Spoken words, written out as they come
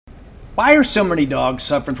Why are so many dogs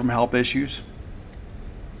suffering from health issues?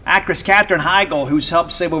 Actress Katherine Heigl, who's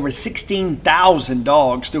helped save over 16,000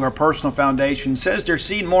 dogs through her personal foundation, says they're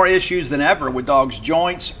seeing more issues than ever with dogs'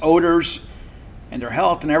 joints, odors, and their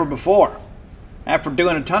health than ever before. After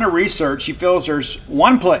doing a ton of research, she feels there's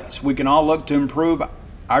one place we can all look to improve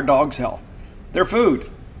our dog's health: their food.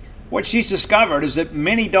 What she's discovered is that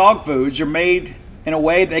many dog foods are made in a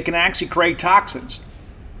way that can actually create toxins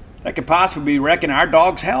that could possibly be wrecking our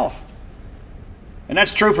dog's health. And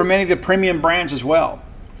that's true for many of the premium brands as well.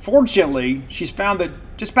 Fortunately, she's found that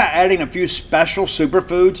just by adding a few special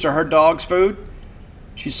superfoods to her dog's food,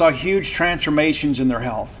 she saw huge transformations in their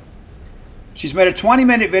health. She's made a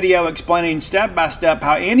 20-minute video explaining step by step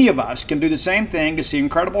how any of us can do the same thing to see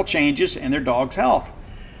incredible changes in their dog's health.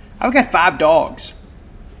 I've got 5 dogs.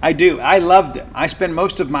 I do. I love them. I spend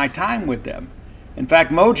most of my time with them. In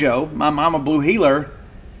fact, Mojo, my Mama Blue healer,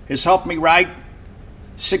 has helped me write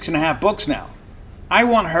 6.5 books now. I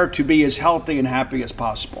want her to be as healthy and happy as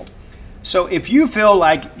possible. So if you feel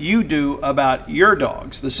like you do about your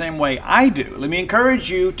dogs the same way I do, let me encourage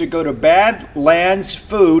you to go to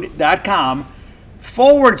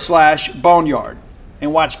badlandsfood.com/boneyard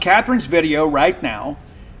and watch Katherine's video right now.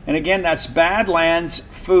 And again, that's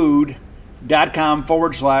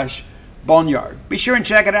badlandsfood.com/boneyard. Be sure and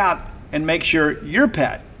check it out and make sure your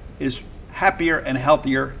pet is happier and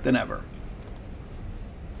healthier than ever.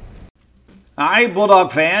 All right,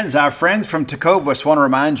 Bulldog fans, our friends from Tecovas want to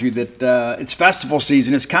remind you that it's festival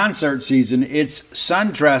season, it's concert season, it's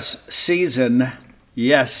sundress season.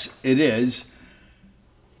 Yes, it is.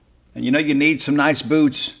 And you know you need some nice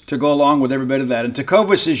boots to go along with every bit of that. And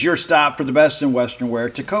Tecovas is your stop for the best in Western wear.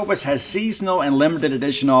 Tecovas has seasonal and limited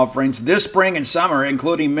edition offerings this spring and summer,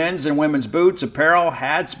 including men's and women's boots, apparel,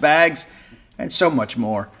 hats, bags, and so much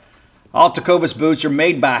more. All Tecovas boots are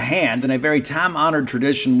made by hand in a very time-honored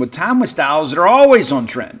tradition with timeless styles that are always on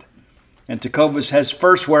trend. And Tecovas has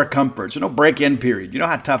first wear comfort, so no break-in period. You know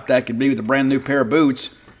how tough that can be with a brand new pair of boots.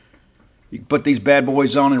 You can put these bad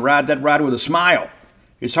boys on and ride that ride with a smile.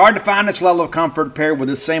 It's hard to find this level of comfort paired with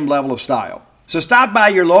this same level of style. So stop by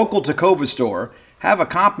your local Tecovas store, have a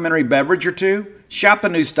complimentary beverage or two, shop the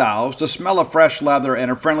new styles, the smell of fresh leather,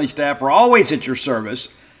 and our friendly staff are always at your service.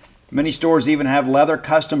 Many stores even have leather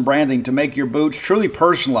custom branding to make your boots truly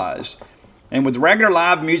personalized. And with regular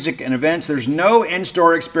live music and events, there's no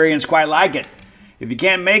in-store experience quite like it. If you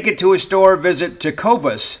can't make it to a store, visit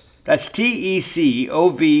Tecovas. That's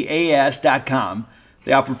TECOVAS.com.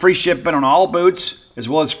 They offer free shipping on all boots, as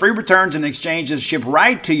well as free returns and exchanges shipped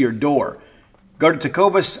right to your door. Go to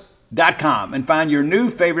Tecovas.com and find your new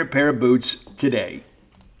favorite pair of boots today.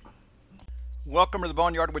 Welcome to the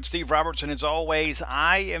Boneyard with Steve Robertson. As always,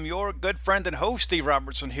 I am your good friend and host, Steve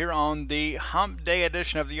Robertson, here on the Hump Day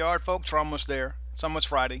edition of the Yard. Folks, we're almost there. It's almost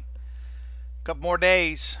Friday. A couple more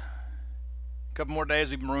days. We've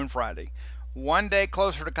been ruined Friday. One day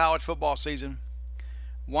closer to college football season.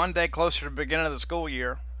 One day closer to the beginning of the school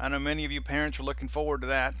year. I know many of you parents are looking forward to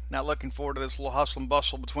that. Not looking forward to this little hustle and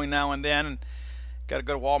bustle between now and then. And got to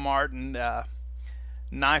go to Walmart and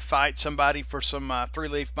knife fight somebody for some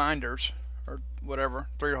 3-leaf binders. Or whatever,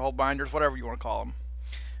 3-hole binders, whatever you want to call them.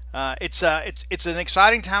 It's an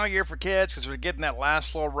exciting time of year for kids because we're getting that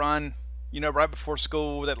last little run, right before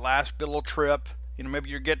school, that last little trip. Maybe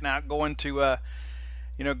you're getting out, going to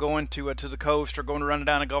the coast, or going to run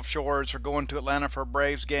down the Gulf Shores, or going to Atlanta for a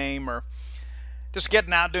Braves game, or just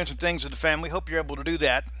getting out doing some things with the family. Hope you're able to do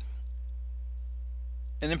that.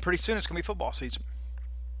 And then pretty soon it's going to be football season.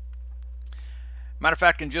 Matter of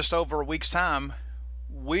fact, in just over a week's time,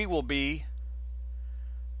 we will be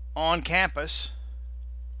on campus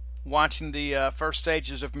watching the first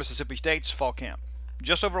stages of Mississippi State's fall camp.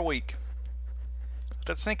 Just over a week. Let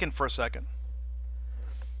that sink in for a second.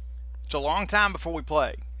 It's a long time before we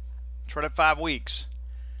play. It's right at 5 weeks.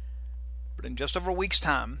 But in just over a week's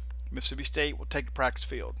time, Mississippi State will take the practice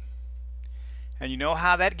field. And you know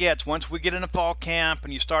how that gets. Once we get in a fall camp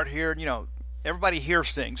and you start hearing, everybody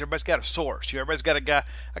hears things. Everybody's got a source. Everybody's got a guy.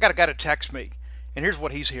 I got a guy to text me. And here's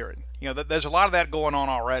what he's hearing. There's a lot of that going on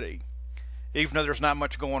already, even though there's not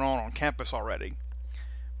much going on campus already.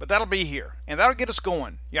 But that'll be here, and that'll get us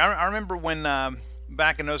going. I remember when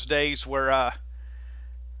back in those days where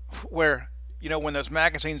when those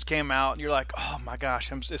magazines came out, and you're like, oh my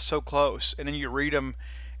gosh, it's so close. And then you read them,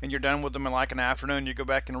 and you're done with them in like an afternoon. You go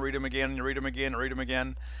back and read them again, and you read them again, and read them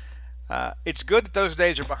again. It's good that those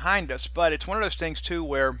days are behind us, but it's one of those things too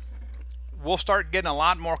where we'll start getting a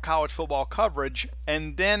lot more college football coverage,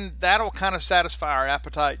 and then that'll kind of satisfy our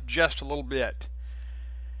appetite just a little bit.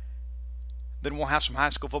 Then we'll have some high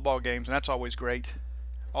school football games, and that's always great.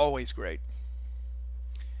 Always great.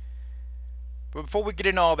 But before we get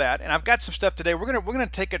into all that, and I've got some stuff today, we're gonna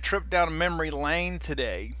take a trip down memory lane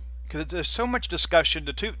today because there's so much discussion.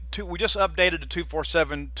 We just updated the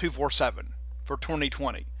 247 for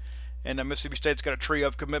 2020, and Mississippi State's got a trio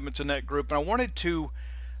of commitments in that group. And I wanted to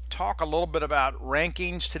talk a little bit about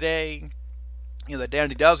rankings today. The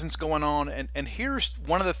Dandy Dozen's going on, and here's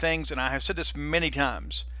one of the things, and I have said this many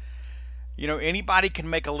times. Anybody can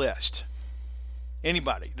make a list.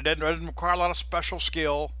 Anybody. It doesn't require a lot of special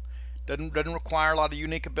skill. Doesn't require a lot of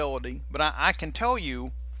unique ability. But I can tell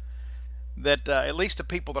you that at least the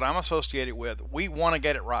people that I'm associated with, we want to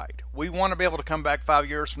get it right. We want to be able to come back 5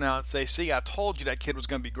 years from now and say, see, I told you that kid was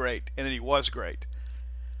going to be great, and he was great.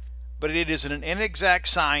 But it is an inexact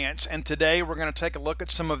science, and today we're going to take a look at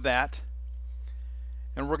some of that.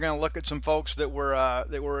 And we're going to look at some folks that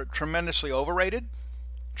were tremendously overrated,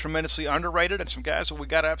 tremendously underrated, and some guys that we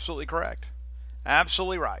got absolutely correct.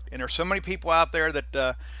 Absolutely right. And there's so many people out there that,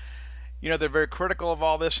 they're very critical of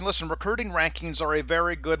all this. And listen, recruiting rankings are a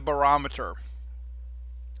very good barometer,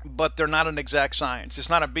 but they're not an exact science. It's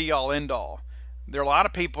not a be-all, end-all. There are a lot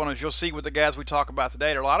of people, and as you'll see with the guys we talk about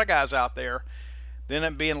today, there are a lot of guys out there that end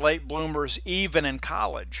up being late bloomers even in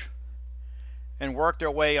college and work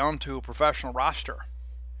their way onto a professional roster,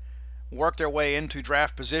 work their way into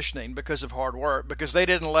draft positioning because of hard work, because they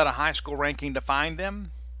didn't let a high school ranking define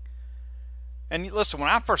them. And listen, when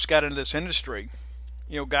I first got into this industry,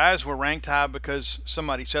 guys were ranked high because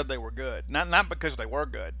somebody said they were good, not because they were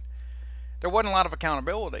good. There wasn't a lot of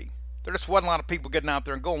accountability. There just wasn't a lot of people getting out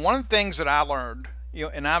there and going. One of the things that I learned,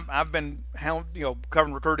 and I've been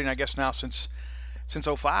covering recruiting, I guess now since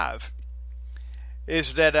 '05,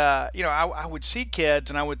 is that I would see kids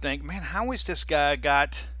and I would think, man, how is this guy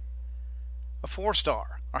got a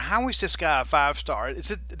 4-star? Or how is this guy a 5-star?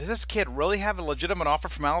 Does this kid really have a legitimate offer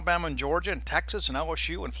from Alabama and Georgia and Texas and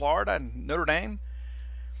LSU and Florida and Notre Dame?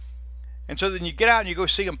 And so then you get out and you go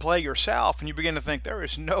see him play yourself, and you begin to think, there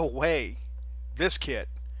is no way this kid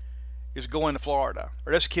is going to Florida,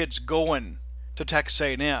 or this kid's going to Texas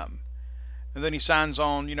A&M. And then he signs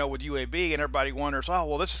on, with UAB, and everybody wonders, oh,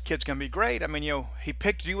 well, this kid's going to be great. I mean, he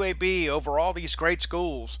picked UAB over all these great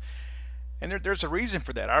schools. And there's a reason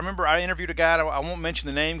for that. I remember I interviewed a guy, I won't mention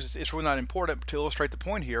the names, it's really not important to illustrate the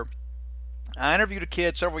point here. I interviewed a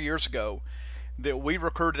kid several years ago that we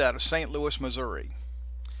recruited out of St. Louis, Missouri.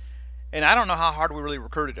 And I don't know how hard we really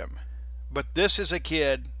recruited him, but this is a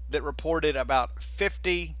kid that reported about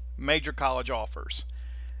 50 major college offers.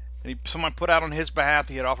 And someone put out on his behalf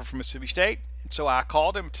he had an offer from Mississippi State. And so I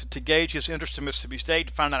called him to gauge his interest in Mississippi State,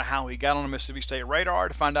 to find out how he got on the Mississippi State radar,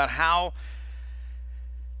 to find out how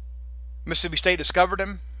Mississippi State discovered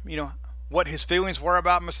him, what his feelings were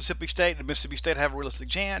about Mississippi State. Did Mississippi State have a realistic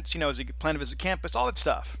chance? Is he planning to visit campus? All that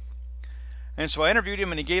stuff. And so I interviewed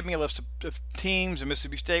him, and he gave me a list of teams, and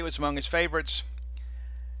Mississippi State was among his favorites.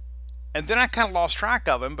 And then I kind of lost track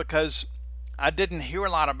of him because I didn't hear a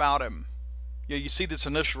lot about him. You see this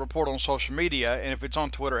initial report on social media, and if it's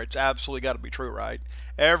on Twitter, it's absolutely got to be true, right?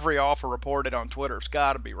 Every offer reported on Twitter's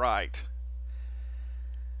got to be right.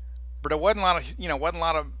 But there wasn't a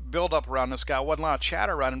lot of build-up around this guy. Wasn't a lot of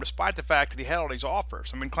chatter around him, despite the fact that he had all these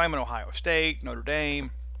offers. Claiming Ohio State, Notre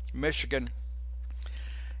Dame, Michigan.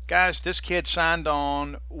 Guys, this kid signed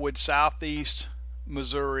on with Southeast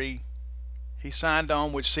Missouri. He signed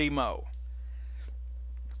on with SEMO.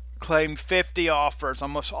 Claimed 50 offers,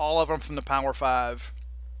 almost all of them from the Power 5.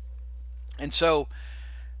 And so,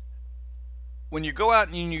 when you go out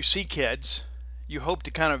and you see kids, you hope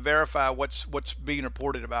to kind of verify what's being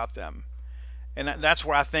reported about them. And that's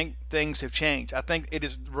where I think things have changed. I think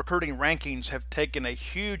recruiting rankings have taken a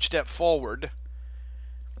huge step forward.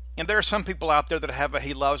 And there are some people out there that have a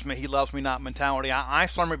he loves me not mentality. I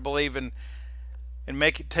firmly believe in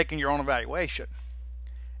taking your own evaluation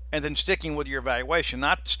and then sticking with your evaluation,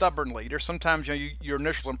 not stubbornly. There's sometimes your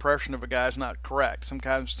initial impression of a guy is not correct.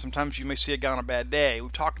 Sometimes you may see a guy on a bad day.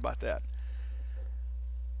 We've talked about that.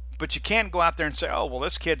 But you can't go out there and say, oh, well,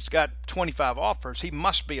 this kid's got 25 offers. He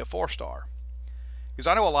must be a 4-star. Because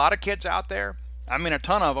I know a lot of kids out there, a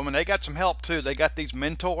ton of them, and they got some help too. They got these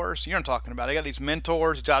mentors. You know what I'm talking about. They got these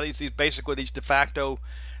mentors, these basically these de facto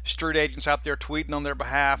street agents out there tweeting on their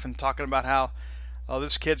behalf and talking about how, oh,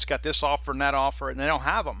 this kid's got this offer and that offer, and they don't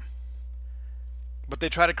have them. But they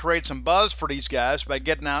try to create some buzz for these guys by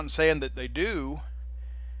getting out and saying that they do.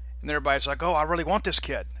 And everybody's like, oh, I really want this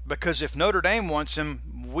kid. Because if Notre Dame wants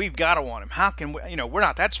him, we've got to want him. How can we, we're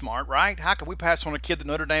not that smart, right? How can we pass on a kid that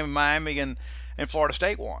Notre Dame and Miami and Florida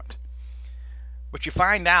State want? But you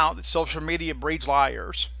find out that social media breeds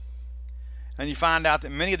liars. And you find out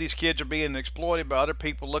that many of these kids are being exploited by other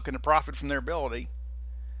people looking to profit from their ability.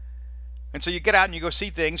 And so you get out and you go see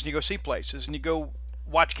things and you go see places and you go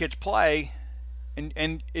watch kids play.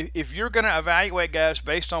 And if you're going to evaluate guys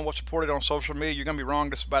based on what's reported on social media, you're going to be wrong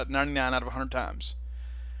just about 99 out of 100 times.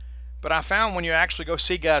 But I found when you actually go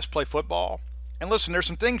see guys play football, and listen, there's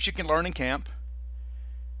some things you can learn in camp.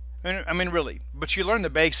 I mean, really, but you learn the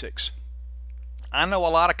basics. I know a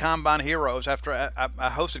lot of combine heroes after I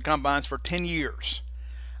hosted combines for 10 years.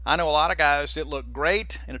 I know a lot of guys that look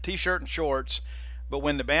great in a t-shirt and shorts, but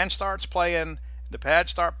when the band starts playing, the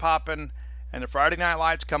pads start popping, and the Friday night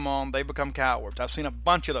lights come on, they become cowards. I've seen a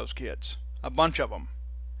bunch of those kids, a bunch of them.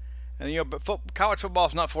 And but college football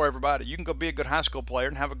is not for everybody. You can go be a good high school player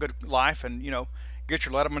and have a good life, and get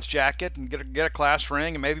your Letterman's jacket and get a class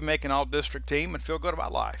ring and maybe make an all-district team and feel good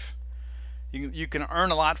about life. You can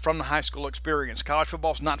earn a lot from the high school experience. College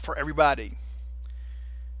football is not for everybody.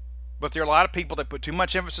 But there are a lot of people that put too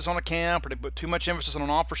much emphasis on a camp or they put too much emphasis on an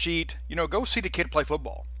offer sheet. Go see the kid play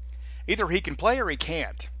football. Either he can play or he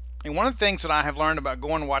can't. And one of the things that I have learned about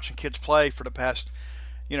going and watching kids play for the past,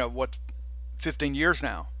 15 years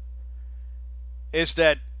now, is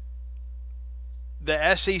that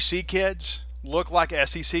the SEC kids look like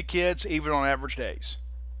SEC kids even on average days.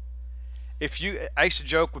 I used to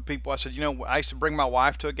joke with people. I said, I used to bring my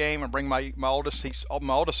wife to a game and bring my oldest. He's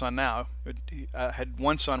my oldest son now. I had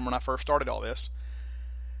one son when I first started all this.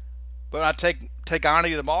 But I'd take Ani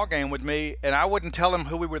to the ball game with me, and I wouldn't tell him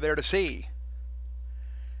who we were there to see.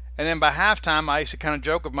 And then by halftime, I used to kind of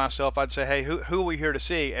joke with myself. I'd say, hey, who are we here to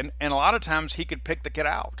see? And a lot of times he could pick the kid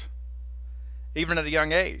out, even at a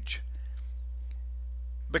young age.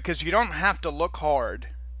 Because you don't have to look hard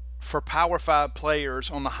for Power 5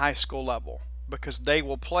 players on the high school level, because they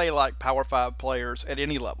will play like Power 5 players at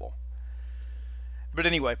any level. But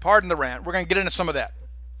anyway, pardon the rant. We're going to get into some of that.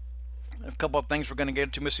 A couple of things we're going to get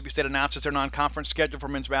into. Mississippi State announces their non-conference schedule for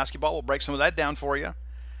men's basketball. We'll break some of that down for you.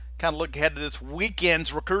 Kind of look ahead to this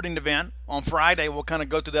weekend's recruiting event. On Friday, we'll kind of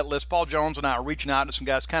go through that list. Paul Jones and I are reaching out to some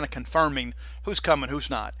guys, kind of confirming who's coming,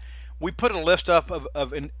 who's not. We put a list up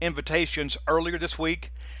of invitations earlier this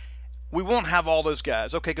week. We won't have all those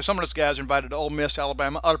guys, okay, because some of those guys are invited to Ole Miss,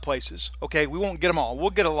 Alabama, other places. Okay, we won't get them all. We'll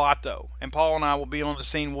get a lot, though. And Paul and I will be on the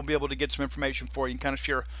scene. We'll be able to get some information for you and kind of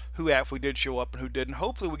share who actually did show up and who didn't.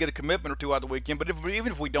 Hopefully we get a commitment or two out of the weekend, but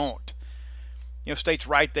even if we don't, State's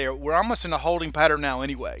right there. We're almost in a holding pattern now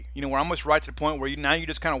anyway. We're almost right to the point where you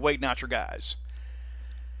just kind of waiting out your guys.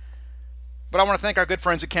 But I want to thank our good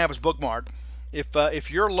friends at Campus Bookmart.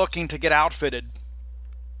 If you're looking to get outfitted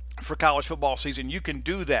for college football season, you can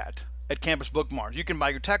do that at Campus Bookmart. You can buy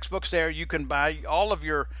your textbooks there. You can buy all of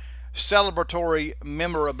your celebratory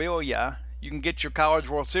memorabilia. You can get your College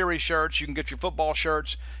World Series shirts. You can get your football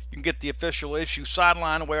shirts. You can get the official issue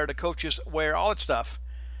sideline wear, the coaches wear, all that stuff.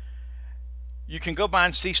 You can go by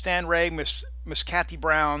and see Stan Ray, Miss Kathy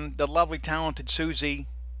Brown, the lovely, talented Susie.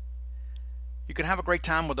 You can have a great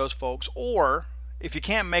time with those folks. Or if you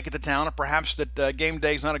can't make it to town, or perhaps that game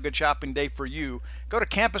day is not a good shopping day for you, go to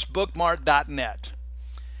campusbookmart.net.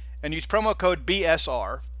 and use promo code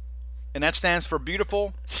BSR, and that stands for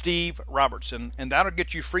Beautiful Steve Robertson, and that'll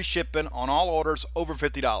get you free shipping on all orders over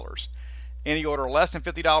 $50. Any order less than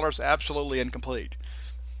 $50, absolutely incomplete.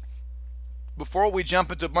 Before we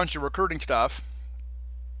jump into a bunch of recruiting stuff,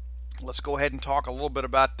 let's go ahead and talk a little bit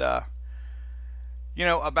about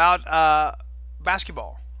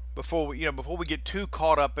basketball before we get too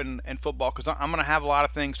caught up in football, because I'm going to have a lot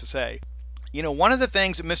of things to say. One of the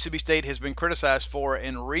things that Mississippi State has been criticized for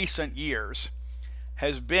in recent years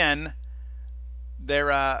has been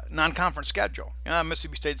their non-conference schedule.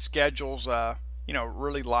 Mississippi State's schedule's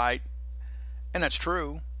really light, and that's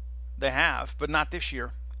true. They have, but not this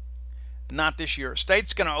year. Not this year.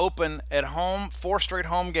 State's going to open at home, 4 straight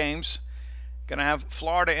home games. Going to have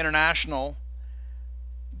Florida International,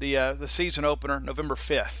 the season opener, November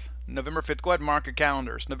 5th. November 5th. Go ahead and mark your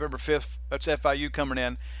calendars. November 5th. That's FIU coming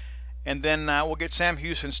in. And then we'll get Sam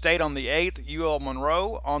Houston State on the 8th, UL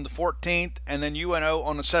Monroe on the 14th, and then UNO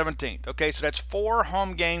on the 17th. Okay, so that's 4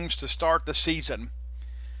 home games to start the season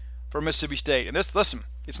for Mississippi State. And listen,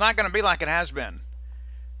 it's not going to be like it has been,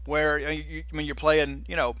 where you're playing,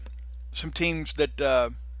 some teams that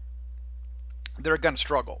they're going to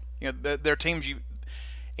struggle. They're teams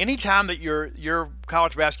anytime that your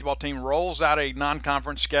college basketball team rolls out a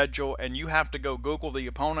non-conference schedule and you have to go Google the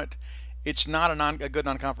opponent, it's not a good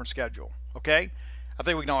non-conference schedule, okay? I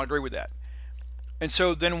think we can all agree with that. And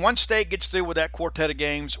so then once State gets through with that quartet of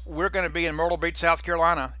games, we're going to be in Myrtle Beach, South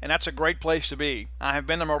Carolina, and that's a great place to be. I have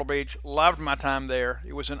been to Myrtle Beach, loved my time there.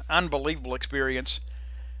 It was an unbelievable experience.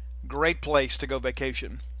 Great place to go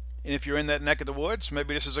vacation. And if you're in that neck of the woods,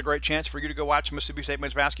 maybe this is a great chance for you to go watch Mississippi State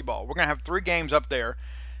men's basketball. We're going to have 3 games up there.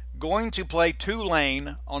 going to play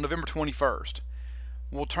Tulane on November 21st.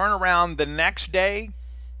 We'll turn around the next day,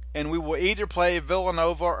 and we will either play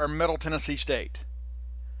Villanova or Middle Tennessee State.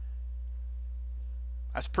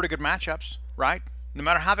 That's pretty good matchups, right? No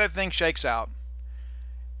matter how that thing shakes out,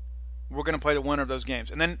 we're going to play the winner of those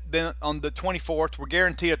games. And then on the 24th, we're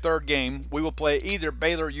guaranteed a third game. We will play either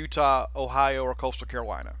Baylor, Utah, Ohio, or Coastal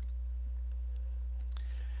Carolina.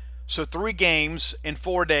 So 3 games in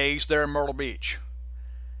 4 days there in Myrtle Beach.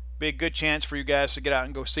 Be a good chance for you guys to get out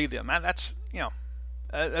and go see them. That's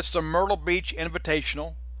the Myrtle Beach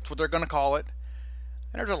Invitational. That's what they're going to call it.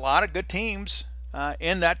 And there's a lot of good teams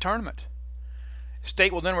in that tournament.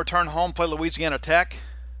 State will then return home, play Louisiana Tech,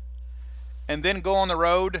 and then go on the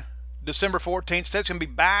road December 14th. State's going to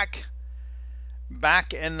be back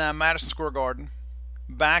in Madison Square Garden,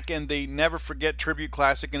 back in the Never Forget Tribute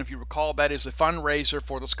Classic. And if you recall, that is a fundraiser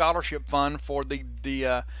for the scholarship fund for the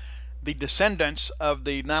descendants of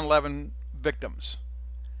the 9/11 victims.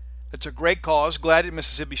 It's a great cause. Glad that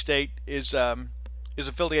Mississippi State is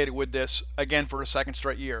affiliated with this again for a second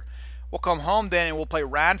straight year. We'll come home then and we'll play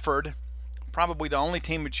Radford, probably the only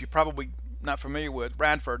team that you're probably not familiar with,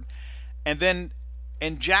 Radford. And then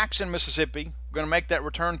in Jackson, Mississippi, we're going to make that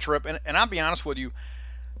return trip. And I'll be honest with you,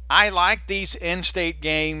 I like these in-state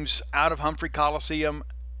games out of Humphrey Coliseum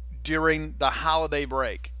during the holiday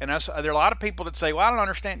break. And there are a lot of people that say, well, I don't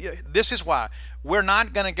understand. This is why. We're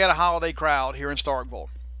not going to get a holiday crowd here in Starkville.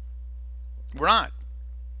 We're not.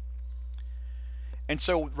 And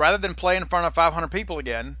so rather than play in front of 500 people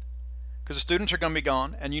again, because the students are going to be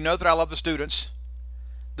gone, and you know that I love the students,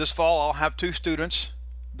 this fall I'll have 2 students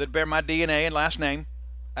that bear my DNA and last name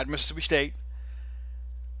at Mississippi State.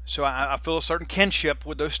 So I feel a certain kinship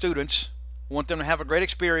with those students. Want them to have a great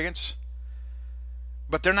experience.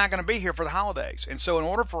 But they're not going to be here for the holidays. And so in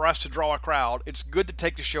order for us to draw a crowd, it's good to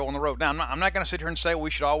take the show on the road. Now, I'm not going to sit here and say we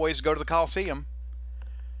should always go to the Coliseum.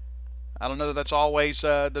 I don't know that that's always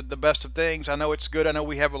the best of things. I know it's good. I know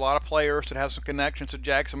we have a lot of players that have some connections to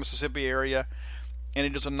Jackson, Mississippi area. And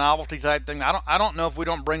it is a novelty type thing. I don't know if we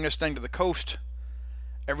don't bring this thing to the coast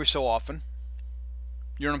every so often.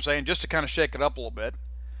 You know what I'm saying? Just to kind of shake it up a little bit.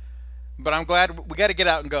 But I'm glad we got to get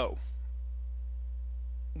out and go.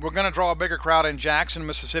 We're going to draw a bigger crowd in Jackson,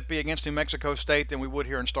 Mississippi against New Mexico State than we would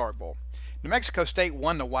here in Starkville. New Mexico State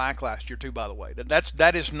won the WAC last year too, by the way.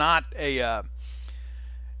 That is not a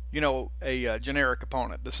generic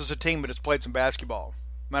opponent. This is a team that has played some basketball.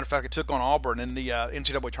 Matter of fact, it took on Auburn in the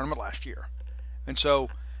NCAA tournament last year. And so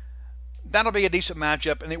that'll be a decent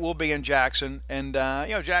matchup, and it will be in Jackson. And,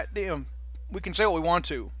 we can say what we want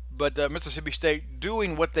to, but Mississippi State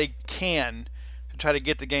doing what they can to try to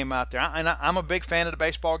get the game out there. I'm a big fan of the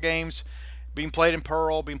baseball games being played in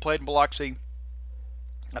Pearl, being played in Biloxi.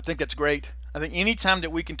 I think that's great. I think any time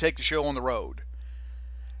that we can take the show on the road,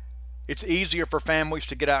 it's easier for families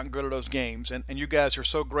to get out and go to those games. And you guys are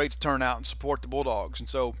so great to turn out and support the Bulldogs. And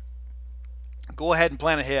so go ahead and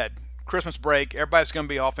plan ahead. Christmas break, everybody's going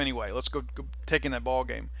to be off anyway. Let's go take in that ball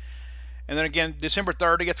game. And then again, December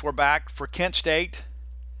 30th, we're back for Kent State.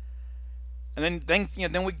 And then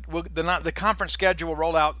the conference schedule will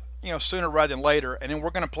roll out, sooner rather than later. And then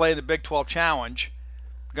we're going to play the Big 12 Challenge.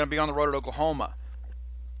 We're going to be on the road at Oklahoma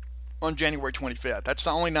on January 25th. That's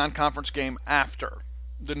the only non-conference game after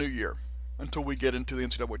the new year until we get into the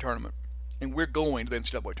NCAA tournament. And we're going to the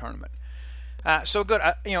NCAA tournament. So good.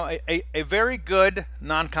 A very good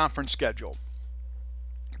non-conference schedule.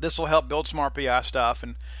 This will help build some RPI stuff.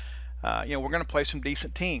 And, we're going to play some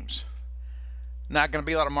decent teams. Not going to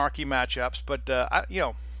be a lot of marquee matchups, but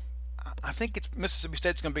I think Mississippi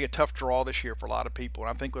State's going to be a tough draw this year for a lot of people. And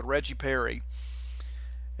I think with Reggie Perry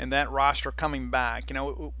and that roster coming back,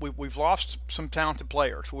 we've lost some talented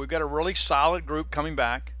players. We've got a really solid group coming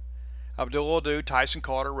back. Abdul Adu, Tyson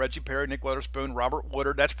Carter, Reggie Perry, Nick Weatherspoon, Robert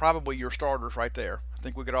Woodard. That's probably your starters right there. I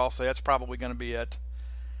think we could all say that's probably going to be it.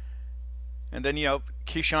 And then,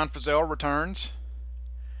 Keyshawn Fazell returns.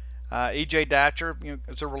 E.J. Datcher,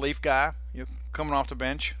 is a relief guy, coming off the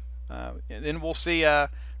bench. And then we'll see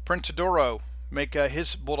Prince Adoro make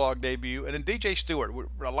his Bulldog debut. And then DJ Stewart.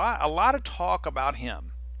 A lot of talk about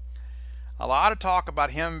him. A lot of talk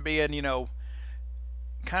about him being,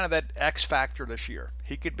 kind of that X factor this year.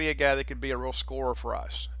 He could be a guy that could be a real scorer for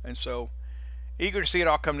us. And so, eager to see it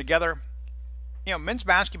all come together. Men's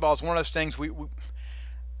basketball is one of those things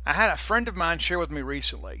I had a friend of mine share with me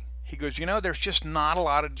recently. He goes, there's just not a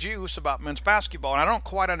lot of juice about men's basketball. And I don't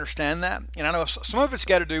quite understand that. And I know some of it's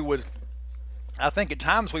got to do with, I think at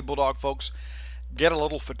times we Bulldog folks get a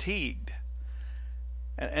little fatigued.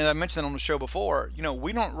 and I mentioned that on the show before,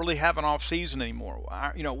 we don't really have an off season anymore.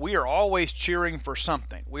 We are always cheering for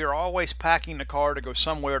something. We are always packing the car to go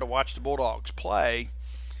somewhere to watch the Bulldogs play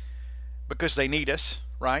because they need us,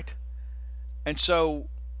 right? And so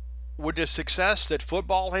with the success that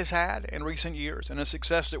football has had in recent years and the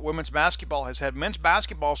success that women's basketball has had, men's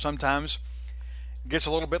basketball sometimes gets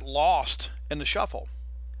a little bit lost in the shuffle.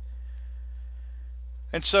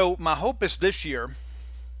 And so my hope is this year,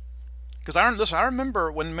 because I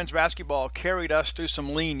remember when men's basketball carried us through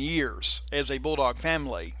some lean years as a Bulldog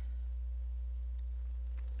family.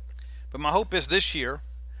 But my hope is this year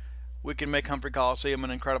we can make Humphrey Coliseum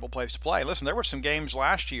an incredible place to play. Listen, there were some games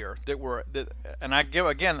last year and I give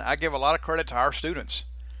a lot of credit to our students.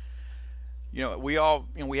 We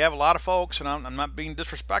have a lot of folks, and I'm not being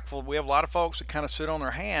disrespectful. We have a lot of folks that kind of sit on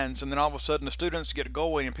their hands, and then all of a sudden the students get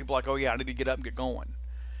going, and people are like, oh yeah, I need to get up and get going.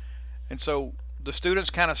 And so the students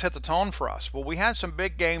kind of set the tone for us. Well, we had some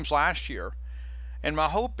big games last year, and my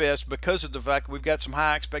hope is because of the fact that we've got some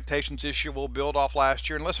high expectations this year, we'll build off last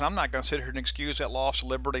year. And listen, I'm not going to sit here and excuse that loss of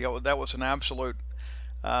Liberty. That was an absolute.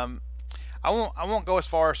 I won't go as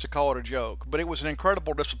far as to call it a joke, but it was an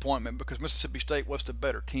incredible disappointment because Mississippi State was the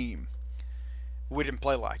better team. We didn't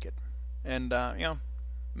play like it, and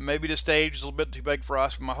maybe the stage is a little bit too big for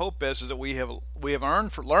us. But my hope is that we have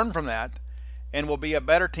learned from that, and will be a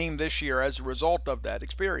better team this year as a result of that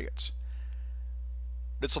experience.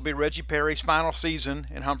 This will be Reggie Perry's final season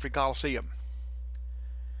in Humphrey Coliseum.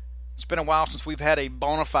 It's been a while since we've had a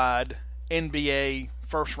bona fide NBA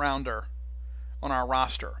first rounder on our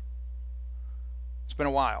roster. It's been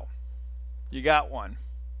a while. You got one.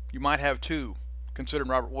 You might have two, considering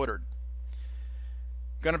Robert Woodard.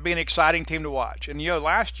 Going to be an exciting team to watch. And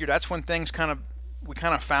last year that's when we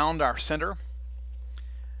kind of found our center.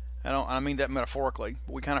 I mean that metaphorically,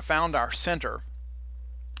 but we kind of found our center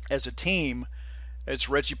as a team as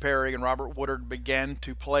Reggie Perry and Robert Woodard began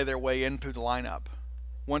to play their way into the lineup.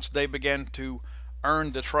 Once they began to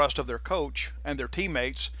earn the trust of their coach and their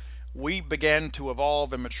teammates, we began to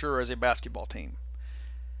evolve and mature as a basketball team.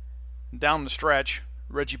 Down the stretch,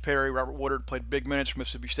 Reggie Perry, Robert Woodard played big minutes for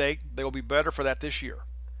Mississippi State. They will be better for that this year.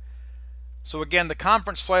 So again, the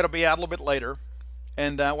conference slate will be out a little bit later.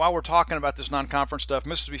 And while we're talking about this non-conference stuff,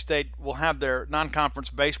 Mississippi State will have their non-conference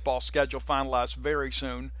baseball schedule finalized very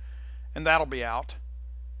soon, and that'll be out.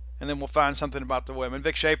 And then we'll find something about the women.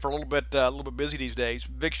 Vic Schaefer a little bit busy these days.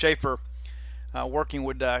 Vic Schaefer working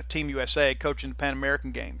with Team USA, coaching the Pan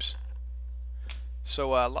American Games.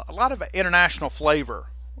 So a lot of international flavor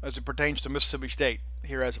as it pertains to Mississippi State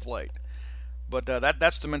here as of late. But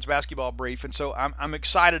that's the men's basketball brief, and so I'm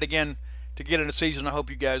excited again to get into the season. I hope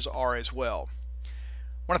you guys are as well.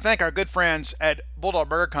 I want to thank our good friends at Bulldog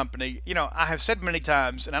Burger Company. I have said many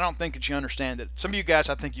times, and I don't think that you understand it. Some of you guys,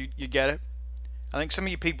 I think you get it. I think some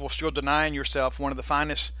of you people are still denying yourself one of the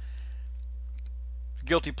finest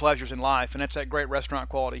guilty pleasures in life, and that's that great restaurant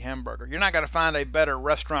quality hamburger. You're not going to find a better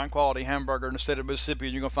restaurant quality hamburger in the state of Mississippi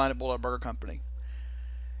than you're going to find at Bulldog Burger Company.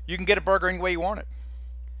 You can get a burger any way you want it.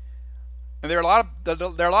 And there are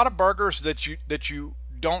a lot of burgers that you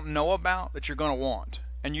don't know about that you're going to want.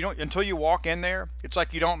 And you don't until you walk in there. It's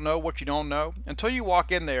like you don't know what you don't know. Until you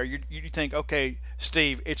walk in there, you think, okay,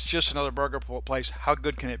 Steve, it's just another burger place. How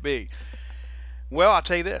good can it be? Well, I'll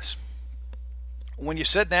tell you this. When you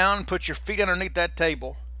sit down and put your feet underneath that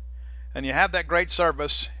table, and you have that great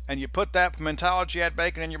service, and you put that Pimentology ad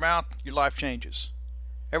bacon in your mouth, your life changes.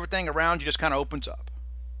 Everything around you just kind of opens up.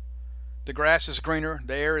 The grass is greener,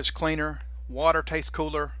 the air is cleaner, water tastes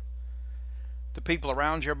cooler, the people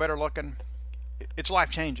around you are better looking. It's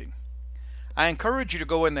life-changing. I encourage you to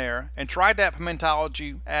go in there and try that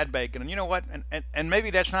Pimentology ad bacon. And you know what? And maybe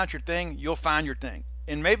that's not your thing. You'll find your thing.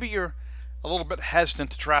 And maybe you're a little bit hesitant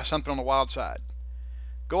to try something on the wild side.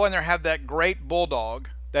 Go in there, have that great Bulldog.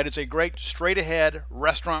 That is a great straight-ahead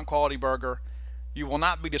restaurant-quality burger. You will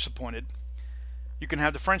not be disappointed. You can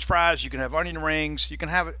have the French fries. You can have onion rings. You can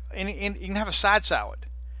have you can have a side salad.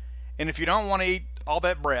 And if you don't want to eat all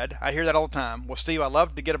that bread, I hear that all the time. Well, Steve, I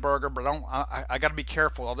love to get a burger, but I got to be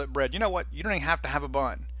careful with all that bread. You know what? You don't even have to have a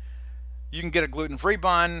bun. You can get a gluten-free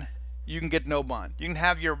bun. You can get no bun. You can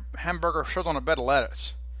have your hamburger served on a bed of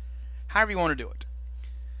lettuce. However you want to do it.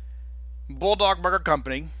 Bulldog Burger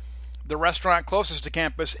Company, the restaurant closest to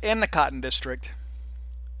campus in the Cotton District,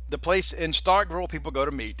 the place in Starkville people go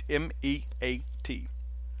to meet, M-E-A-T.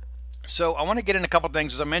 So I want to get in a couple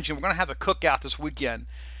things. As I mentioned, we're going to have a cookout this weekend.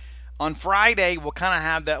 On Friday, we'll kind of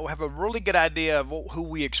have that. We'll have a really good idea of who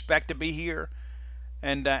we expect to be here,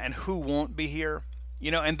 and who won't be here.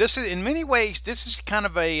 And this is, in many ways, this is kind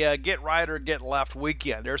of a get right or get left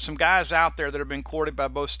weekend. There's some guys out there that have been courted by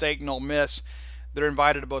both State and Ole Miss they're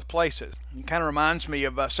invited to both places. It kind of reminds me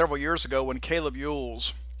of several years ago when Caleb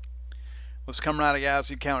Ewells was coming out of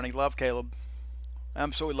Yazoo County. Love Caleb.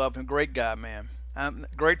 Absolutely love him. Great guy, man.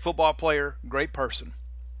 Great football player. Great person.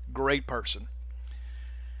 Great person.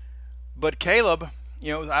 But Caleb,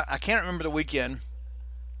 I can't remember the weekend,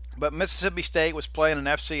 but Mississippi State was playing an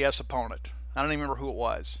FCS opponent. I don't even remember who it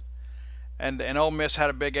was. And Ole Miss had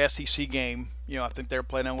a big SEC game. I think they were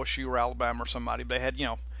playing LSU or Alabama or somebody. They had,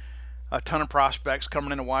 a ton of prospects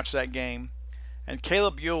coming in to watch that game. And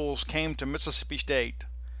Caleb Ewells came to Mississippi State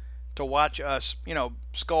to watch us,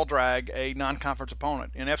 skull drag a non-conference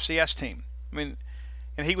opponent, an FCS team. I mean,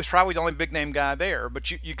 and he was probably the only big-name guy there.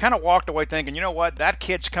 But you kind of walked away thinking, you know what, that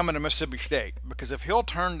kid's coming to Mississippi State. Because if he'll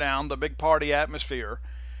turn down the big party atmosphere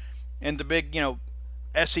and the big,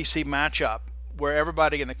 SEC matchup where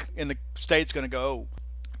everybody in the state's going to go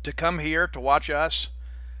to come here to watch us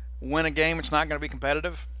win a game it's not going to be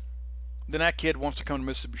competitive, then that kid wants to come to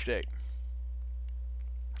Mississippi State.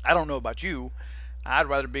 I don't know about you. I'd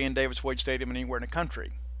rather be in Davis Wade Stadium than anywhere in the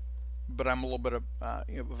country. But I'm a little bit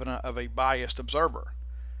of a biased observer.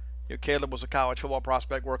 Caleb was a college football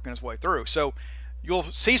prospect working his way through. So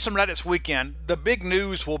you'll see some of that this weekend. The big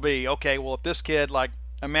news will be, okay, well, if this kid like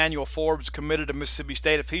Emmanuel Forbes committed to Mississippi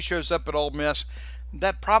State, if he shows up at Ole Miss,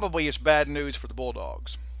 that probably is bad news for the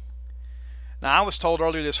Bulldogs. Now, I was told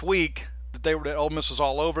earlier this week that Ole Miss was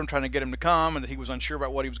all over him, trying to get him to come, and that he was unsure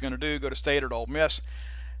about what he was going to do, go to State or to Ole Miss.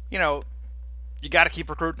 You got to keep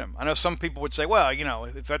recruiting him. I know some people would say, well,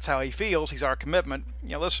 if that's how he feels, he's our commitment.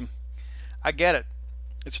 Listen, I get it.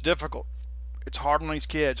 It's difficult. It's hard on these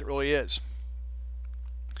kids. It really is.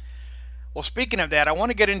 Well, speaking of that, I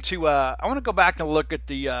want to get into. I want to go back and look at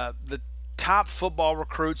the top football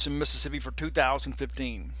recruits in Mississippi for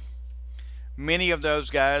 2015. Many of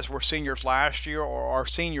those guys were seniors last year or are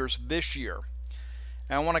seniors this year.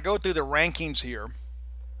 And I want to go through the rankings here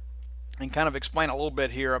and kind of explain a little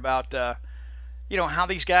bit here about how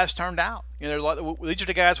these guys turned out. These are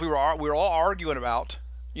the guys we were all arguing about.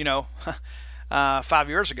 5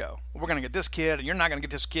 years ago. We're going to get this kid, and you're not going to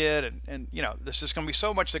get this kid, and there's just going to be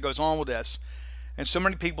so much that goes on with this, and so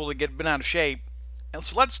many people that get bent out of shape. And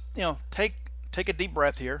so let's take a deep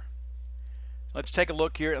breath here. Let's take a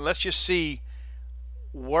look here, and let's just see,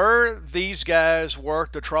 were these guys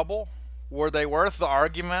worth the trouble? Were they worth the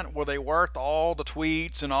argument? Were they worth all the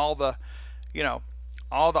tweets and all the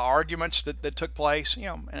arguments that took place?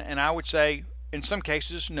 And I would say in some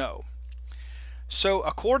cases, no. So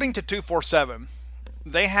according to 247,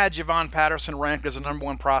 they had Javon Patterson ranked as the number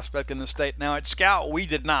one prospect in the state. Now at Scout, we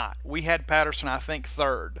did not. We had Patterson, I think,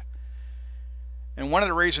 third. And one of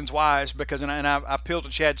the reasons why is because, and I appealed to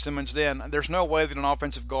Chad Simmons then, there's no way that an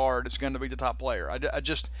offensive guard is going to be the top player.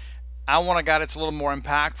 I want a guy that's a little more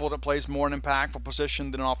impactful, that plays more an impactful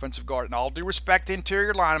position than an offensive guard. And all due respect to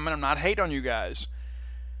interior linemen, I'm not hating on you guys.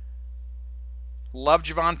 Loved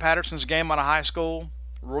Javon Patterson's game out of high school.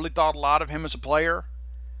 Really thought a lot of him as a player.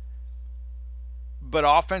 But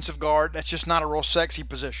offensive guard, that's just not a real sexy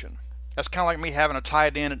position. That's kind of like me having a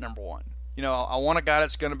tight end at number one. I want a guy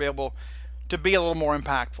that's going to be able to be a little more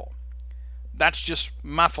impactful. That's just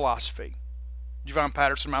my philosophy. Javon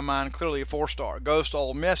Patterson, in my mind, clearly a four-star. Goes to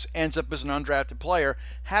Ole Miss, ends up as an undrafted player,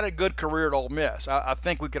 had a good career at Ole Miss. I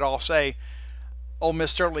think we could all say Ole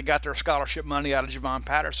Miss certainly got their scholarship money out of Javon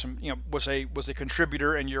Patterson. Was a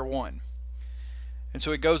contributor in year one. And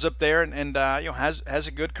so he goes up there and has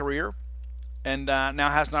a good career, and now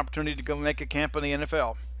has an opportunity to go make a camp in the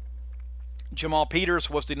NFL. Jamal Peters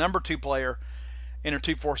was the number 2 player in a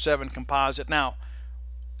 247 composite. Now,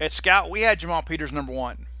 at Scout, we had Jamal Peters number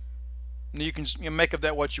 1. Now, you can make of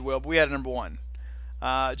that what you will, but we had number 1.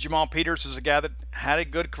 Jamal Peters is a guy that had a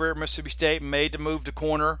good career at Mississippi State, made the move to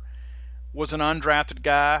corner, was an undrafted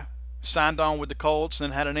guy, signed on with the Colts,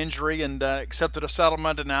 and had an injury and accepted a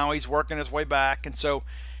settlement, and now he's working his way back. And so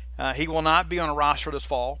he will not be on a roster this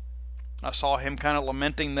fall. I saw him kind of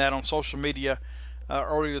lamenting that on social media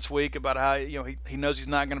earlier this week about how he knows he's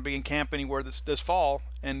not going to be in camp anywhere this fall,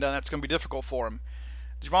 and that's going to be difficult for him.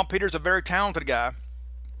 Jamal Peters is a very talented guy.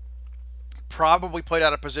 Probably played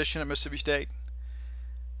out of position at Mississippi State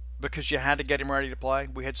because you had to get him ready to play.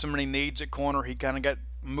 We had so many needs at corner, he kind of got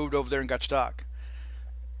moved over there and got stuck.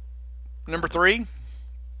 Number three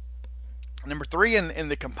in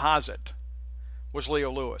the composite was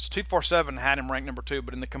Leo Lewis. 247 had him ranked number 2,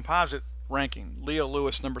 but in the composite ranking, Leo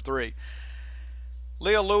Lewis number 3.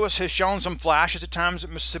 Leo Lewis has shown some flashes at times at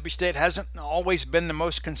Mississippi State. Hasn't always been the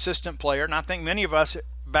most consistent player, and I think many of us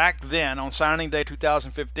back then on signing day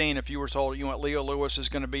 2015, if you were told Leo Lewis is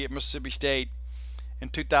going to be at Mississippi State in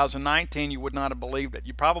 2019, you would not have believed it.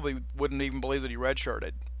 You probably wouldn't even believe that he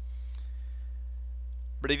redshirted.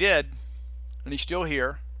 but he did, and he's still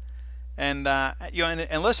here. And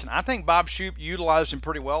and listen, I think Bob Shoop utilized him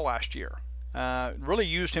pretty well last year. Really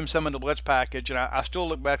used him some in the blitz package, and I still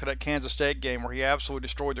look back to that Kansas State game where he absolutely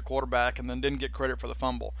destroyed the quarterback and then didn't get credit for the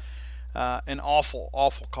fumble. An awful,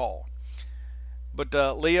 awful call. But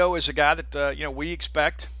Leo is a guy that we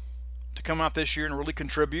expect to come out this year and really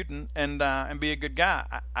contribute and be a good guy.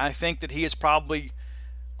 I think that he is probably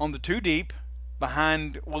on the two deep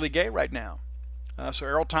behind Willie Gay right now. So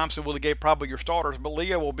Errol Thompson, Willie Gay, probably your starters, but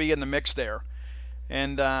Leo will be in the mix there.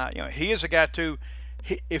 And he is a guy too.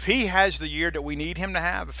 If he has the year that we need him to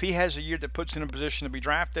have, if he has a year that puts him in a position to be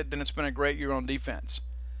drafted, then it's been a great year on defense.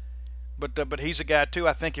 But he's a guy too.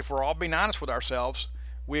 I think if we're all being honest with ourselves,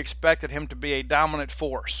 we expected him to be a dominant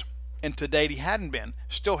force, and to date he hadn't been.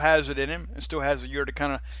 Still has it in him, and still has a year to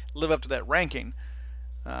kind of live up to that ranking.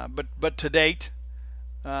 But to date,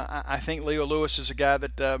 I think Leo Lewis is a guy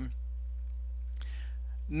that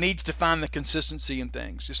needs to find the consistency in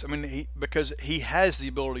things. Because he has the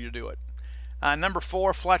ability to do it. Number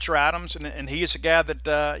 4, Fletcher Adams, and he is a guy that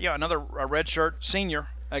another redshirt senior,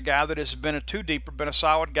 a guy that has been a two-deeper, been a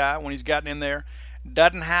solid guy when he's gotten in there.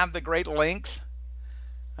 Doesn't have the great length,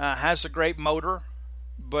 has a great motor,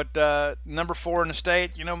 but number 4 in the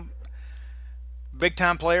state,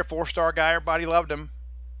 big-time player, 4-star guy, everybody loved him.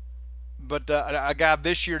 But a guy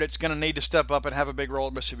this year that's going to need to step up and have a big role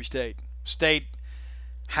at Mississippi State. State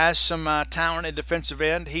has some talent at defensive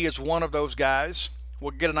end. He is one of those guys. Will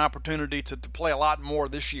get an opportunity to play a lot more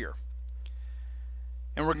this year.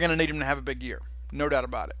 And we're going to need him to have a big year. No doubt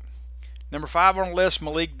about it. Number 5 on the list,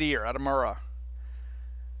 Malik Deer out of Murrah.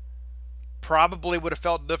 Probably would have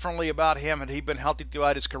felt differently about him had he been healthy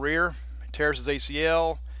throughout his career. He tears his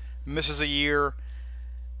ACL, misses a year,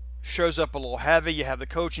 shows up a little heavy. You have the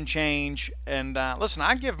coaching change. And listen,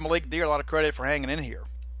 I give Malik Deer a lot of credit for hanging in here.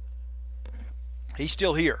 He's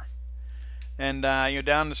still here. And,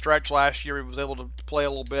 down the stretch last year, he was able to play a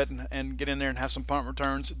little bit and get in there and have some punt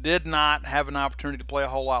returns. Did not have an opportunity to play a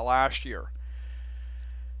whole lot last year.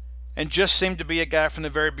 And just seemed to be a guy from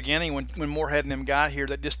the very beginning when Moorhead and them got here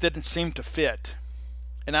that just didn't seem to fit.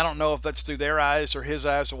 And I don't know if that's through their eyes or his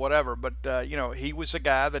eyes or whatever, but, he was a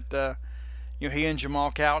guy that, he and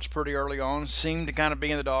Jamal Couch pretty early on seemed to kind of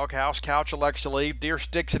be in the doghouse. Couch elects to leave. Deer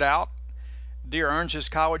sticks it out. Deer earns his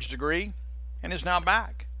college degree and is now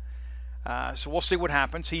back. So we'll see what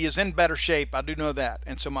happens. He is in better shape, I do know that.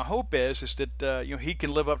 And so my hope is that he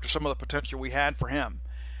can live up to some of the potential we had for him.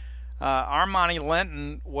 Armani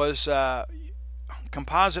Linton was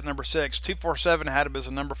composite number 6. 247 had him as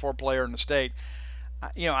a number 4 player in the state.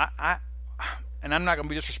 And I'm not going to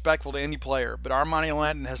be disrespectful to any player, but Armani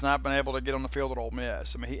Linton has not been able to get on the field at Ole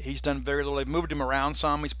Miss. He's done very little. They've moved him around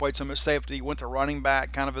some. He's played some at safety. He went to running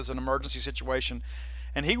back kind of as an emergency situation.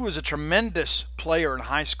 And he was a tremendous player in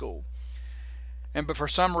high school. But for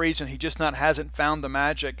some reason, he just hasn't found the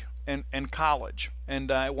magic in college.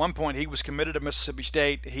 And at one point, he was committed to Mississippi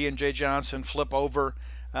State. He and Jay Johnson flip over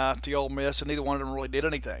to Ole Miss, and neither one of them really did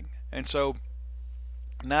anything. And so,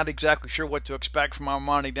 not exactly sure what to expect from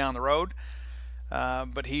Armani down the road.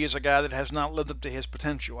 But he is a guy that has not lived up to his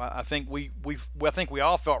potential. I think we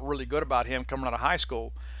all felt really good about him coming out of high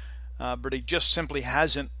school, but he just simply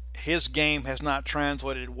hasn't. His game has not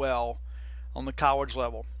translated well on the college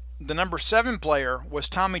level. The number 7 player was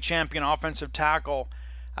Tommy Champion, offensive tackle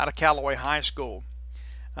out of Callaway High School.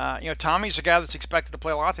 Tommy's a guy that's expected to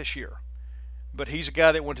play a lot this year. But he's a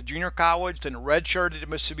guy that went to junior college, then redshirted at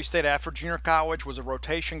Mississippi State after junior college, was a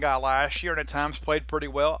rotation guy last year, and at times played pretty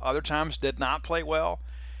well. Other times did not play well.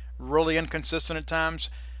 Really inconsistent at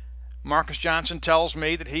times. Marcus Johnson tells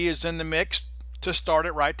me that he is in the mix to start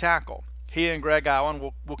at right tackle. He and Greg Allen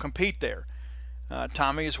will compete there.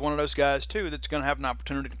 Tommy is one of those guys, too, that's going to have an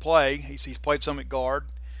opportunity to play. He's played some at guard.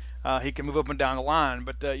 He can move up and down the line.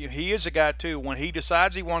 But he is a guy, too, when he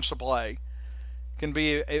decides he wants to play, can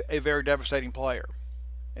be a very devastating player.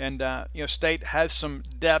 And, State has some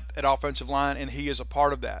depth at offensive line, and he is a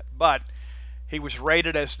part of that. But he was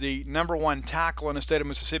rated as the number 1 tackle in the state of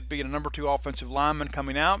Mississippi and a number 2 offensive lineman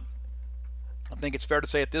coming out. I think it's fair to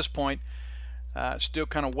say at this point, still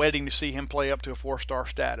kind of waiting to see him play up to a 4-star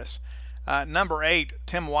status. Number 8,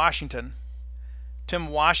 Tim Washington. Tim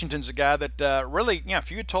Washington's a guy that really,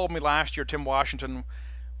 if you had told me last year Tim Washington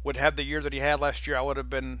would have the year that he had last year, I would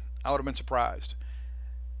have been surprised.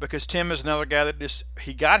 Because Tim is another guy that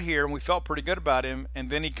he got here and we felt pretty good about him, and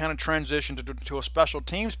then he kind of transitioned to a special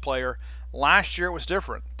teams player. Last year it was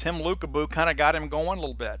different. Tim Lukabu kind of got him going a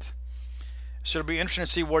little bit. So it'll be interesting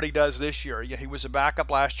to see what he does this year. He was a backup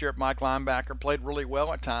last year at Mike linebacker, played really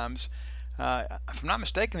well at times. If I'm not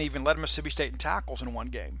mistaken, he even led Mississippi State in tackles in one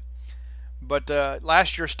game. But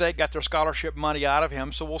last year, State got their scholarship money out of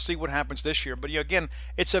him, so we'll see what happens this year. But again,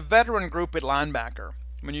 it's a veteran group at linebacker.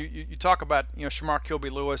 I mean, you talk about Shamar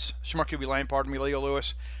Kilby-Lane, Leo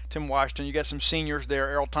Lewis, Tim Washington. You got some seniors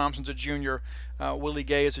there. Errol Thompson's a junior. Willie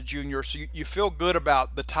Gay is a junior. So you feel good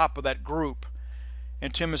about the top of that group,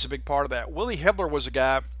 and Tim is a big part of that. Willie Hibbler was a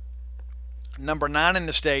guy, number 9 in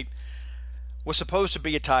the state, was supposed to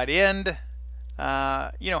be a tight end.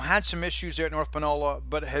 Had some issues there at North Panola,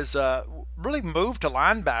 but has really moved to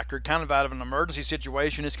linebacker kind of out of an emergency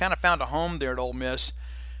situation. Has kind of found a home there at Ole Miss.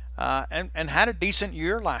 And had a decent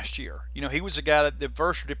year last year. He was a guy that the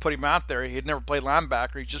adversity put him out there. He had never played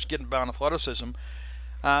linebacker. He's just getting by on athleticism.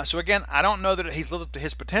 So again, I don't know that he's lived up to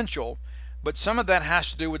his potential, but some of that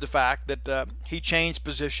has to do with the fact that he changed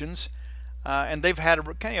positions, and they've had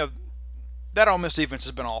that Ole Miss defense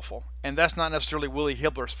has been awful, and that's not necessarily Willie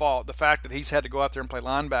Hibbler's fault. The fact that he's had to go out there and play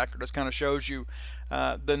linebacker just kind of shows you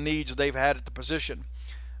the needs they've had at the position.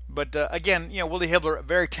 But again, Willie Hibbler, a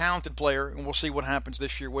very talented player, and we'll see what happens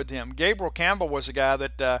this year with him. Gabriel Campbell was a guy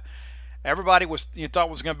that everybody thought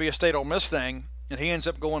was going to be a State Ole Miss thing, and he ends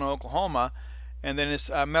up going to Oklahoma. And then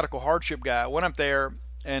his medical hardship guy went up there,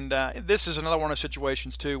 and this is another one of those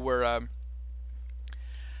situations too where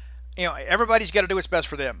everybody's got to do what's best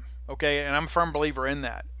for them. Okay, and I'm a firm believer in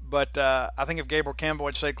that. But I think if Gabriel Campbell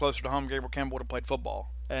had stayed closer to home, Gabriel Campbell would have played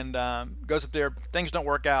football. And goes up there, things don't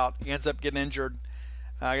work out. He ends up getting injured.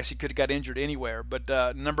 I guess he could have got injured anywhere.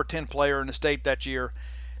 But number 10 player in the state that year,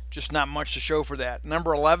 just not much to show for that.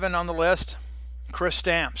 Number 11 on the list, Chris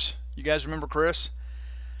Stamps. You guys remember Chris?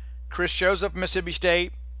 Chris shows up at Mississippi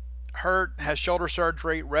State, hurt, has shoulder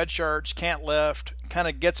surgery, red shirts, can't lift, kind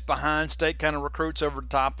of gets behind State, kind of recruits over the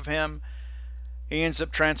top of him. He ends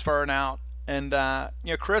up transferring out. And,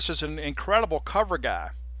 Chris is an incredible cover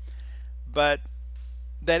guy. But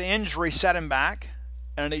that injury set him back.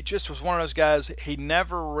 And he just was one of those guys, he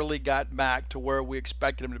never really got back to where we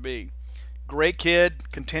expected him to be. Great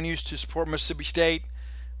kid, continues to support Mississippi State,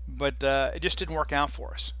 but it just didn't work out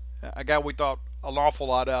for us. A guy we thought an awful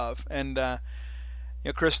lot of. And,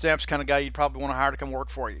 Chris Stamps kind of guy you'd probably want to hire to come work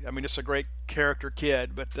for you. I mean, just a great character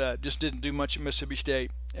kid, but just didn't do much at Mississippi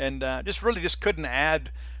State. And just couldn't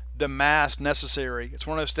add the mass necessary. It's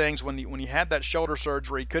one of those things when you had that shoulder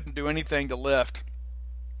surgery, couldn't do anything to lift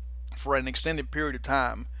for an extended period of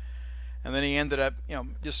time, and then he ended up,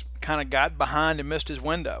 just kind of got behind and missed his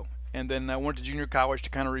window, and then went to junior college to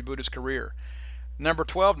kind of reboot his career. Number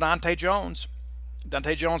 12, Dante Jones.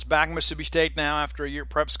 Dante Jones back in Mississippi State now after a year at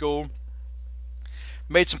prep school.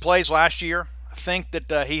 Made some plays last year. I think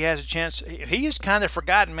that he has a chance. He is kind of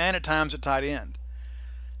forgotten man at times at tight end.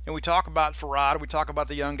 And we talk about Farad, we talk about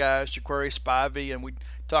the young guys, Jaquari Spivey, and we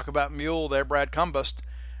talk about Mule there, Brad Cumbust.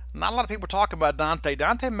 Not a lot of people talk about Dante.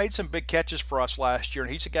 Dante made some big catches for us last year,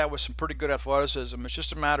 and he's a guy with some pretty good athleticism. It's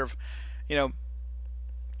just a matter of,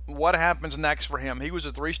 what happens next for him. He was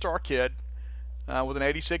a 3-star kid with an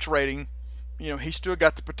 86 rating. He still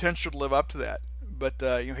got the potential to live up to that. But,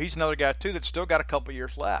 he's another guy, too, that's still got a couple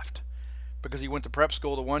years left because he went to prep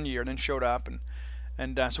school the 1 year and then showed up.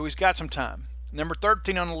 And so he's got some time. Number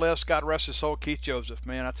 13 on the list, God rest his soul, Keith Joseph.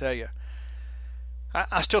 Man, I tell you.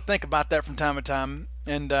 I still think about that from time to time,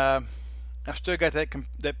 and I've still got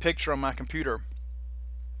that picture on my computer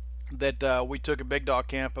that we took at Big Dog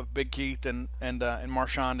Camp of Big Keith and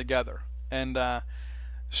Marshawn together, and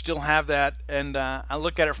still have that. And I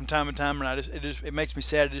look at it from time to time, and it makes me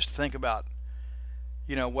sad just to think about,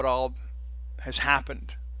 what all has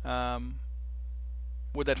happened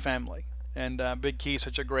with that family. And Big Keith,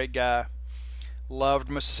 such a great guy, loved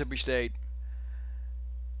Mississippi State.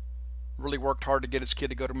 Really worked hard to get his kid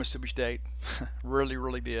to go to Mississippi State. Really,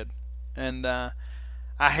 really did. And I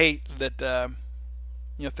hate that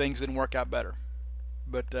things didn't work out better.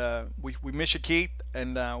 But we miss you, Keith,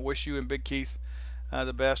 and wish you and Big Keith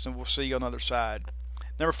the best, and we'll see you on the other side.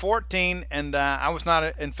 Number 14, and I was not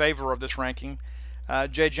in favor of this ranking,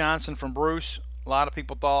 Jay Johnson from Bruce. A lot of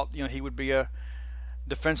people thought he would be a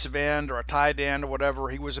defensive end or a tight end or whatever.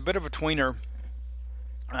 He was a bit of a tweener.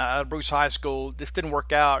 Bruce High School. This didn't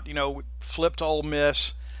work out. Flipped to Ole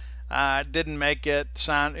Miss, didn't make it.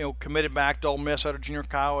 Signed, committed back to Ole Miss out of junior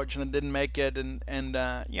college, and then didn't make it. And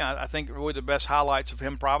I think really the best highlights of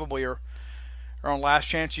him probably are on Last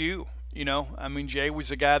Chance U. Jay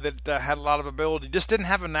was a guy that had a lot of ability. Just didn't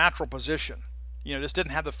have a natural position. Just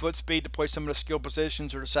didn't have the foot speed to play some of the skill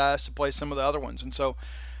positions or the size to play some of the other ones. And so,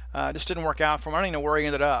 just didn't work out for him. I don't even know where he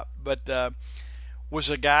ended up, but. Was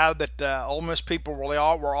a guy that Ole Miss people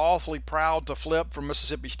were awfully proud to flip from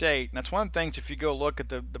Mississippi State. And that's one of the things, if you go look at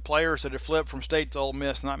the players that have flipped from State to Ole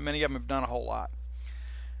Miss, not many of them have done a whole lot.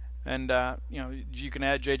 And, you can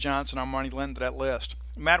add Jay Johnson, Armani Linton to that list.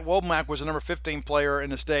 Matt Womack was the number 15 player in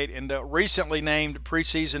the state and recently named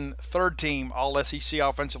preseason third team All-SEC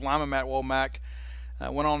offensive lineman. Matt Womack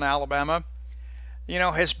went on to Alabama.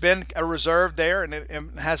 Has been a reserve there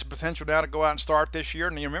and has the potential now to go out and start this year.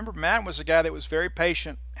 And you remember, Matt was a guy that was very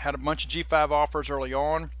patient, had a bunch of G5 offers early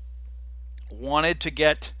on, wanted to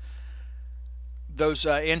get those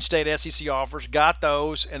in-state SEC offers, got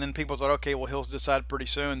those, and then people thought, okay, well, he'll decide pretty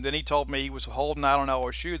soon. Then he told me he was holding out on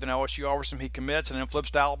LSU. Then LSU offers him, he commits, and then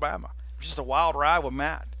flips to Alabama. It's just a wild ride with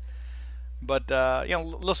Matt. But,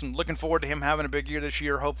 listen, looking forward to him having a big year this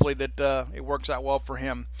year. Hopefully that it works out well for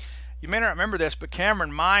him. You may not remember this, but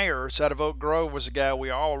Cameron Myers out of Oak Grove was a guy we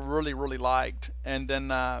all really, really liked. And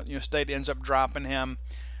then, State ends up dropping him.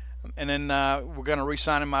 And then we're going to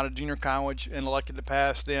re-sign him out of junior college and elected to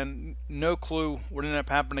pass. Then no clue what ended up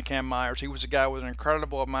happening to Cam Myers. He was a guy with an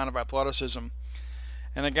incredible amount of athleticism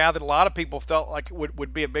and a guy that a lot of people felt like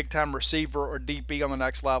would be a big-time receiver or DB on the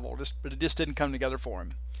next level. But it just didn't come together for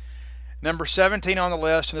him. Number 17 on the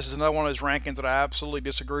list, and this is another one of those rankings that I absolutely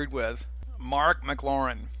disagreed with, Mark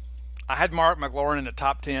McLaurin. I had Mark McLaurin in the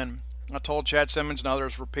top 10. I told Chad Simmons and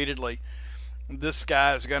others repeatedly, this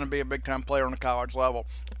guy is going to be a big-time player on the college level.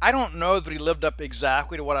 I don't know that he lived up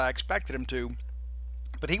exactly to what I expected him to,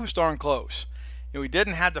 but he was darn close. He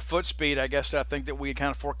didn't have the foot speed, I guess, that I think that we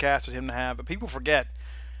kind of forecasted him to have. But people forget,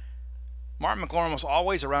 Martin McLaurin was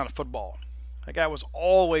always around the football. That guy was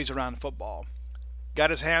always around the football. Got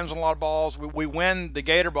his hands on a lot of balls. We win the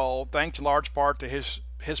Gator Bowl thanks in large part to his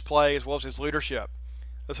play as well as his leadership.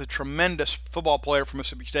 That's a tremendous football player from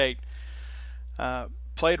Mississippi State.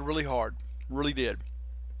 Played really hard. Really did.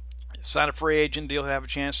 Sign a free agent deal, have a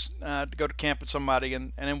chance to go to camp with somebody,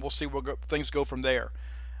 and then we'll see where things go from there.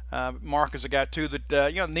 Mark is a guy, too,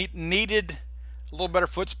 that needed a little better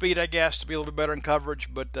foot speed, I guess, to be a little bit better in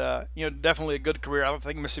coverage, but definitely a good career. I don't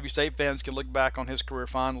think Mississippi State fans can look back on his career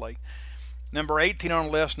fondly. Number 18 on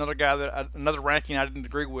the list, another ranking I didn't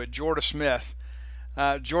agree with, Jordan Smith.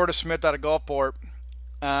 Jordan Smith out of Gulfport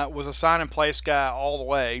was a sign-and-place guy all the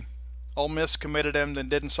way. Ole Miss committed him, then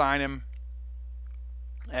didn't sign him.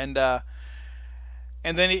 And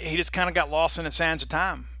then he just kind of got lost in the sands of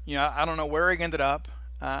time. I don't know where he ended up.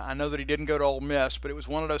 I know that he didn't go to Ole Miss, but it was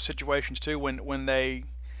one of those situations too when they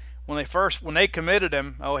committed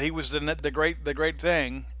him. Oh, he was the great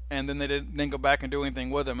thing, and then they didn't go back and do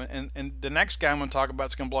anything with him. And the next guy I'm going to talk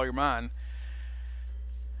about is going to blow your mind.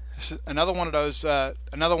 This is another one of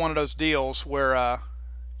those deals where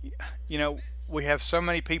we have so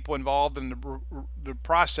many people involved in the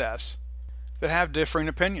process that have differing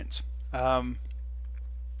opinions. The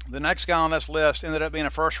next guy on this list ended up being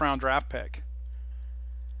a first-round draft pick,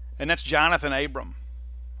 and that's Jonathan Abram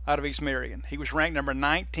out of East Marion. He was ranked number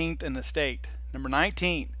 19th in the state, number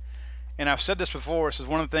 19. And I've said this before, this is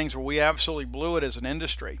one of the things where we absolutely blew it as an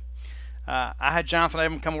industry. I had Jonathan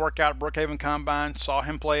Abram come work out at Brookhaven Combine, saw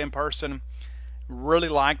him play in person, really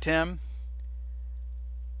liked him,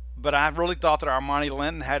 but I really thought that Armani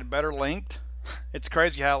Linton had better linked. It's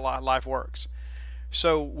crazy how life works.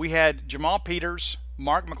 So we had Jamal Peters,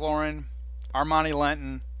 Mark McLaurin, Armani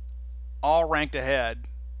Linton, all ranked ahead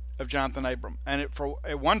of Jonathan Abram. And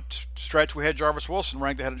at one stretch, we had Jarvis Wilson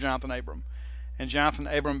ranked ahead of Jonathan Abram. And Jonathan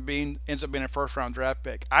Abram ends up being a first-round draft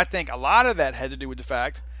pick. I think a lot of that had to do with the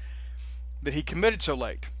fact that he committed so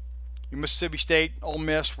late. Mississippi State, Ole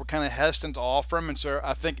Miss were kind of hesitant to offer him, and so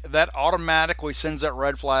I think that automatically sends out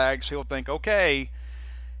red flags. He'll think, okay,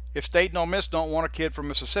 if State and Ole Miss don't want a kid from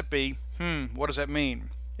Mississippi, what does that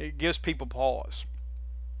mean? It gives people pause.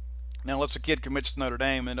 Now, unless a kid commits to Notre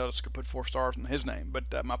Dame, and notice could put 4 stars in his name.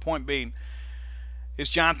 But my point being is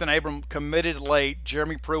Jonathan Abram committed late.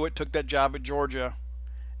 Jeremy Pruitt took that job at Georgia,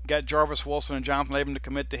 got Jarvis Wilson and Jonathan Abram to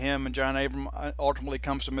commit to him, and John Abram ultimately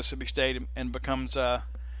comes to Mississippi State and becomes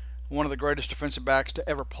one of the greatest defensive backs to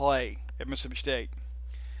ever play at Mississippi State.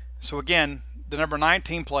 So again, the number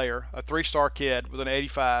 19 player, a 3-star kid with an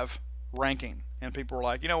 85 ranking, and people were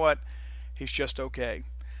like, you know what, he's just okay.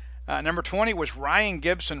 Number 20 was Ryan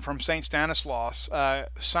Gibson from St. Stanislaus,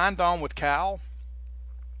 signed on with Cal.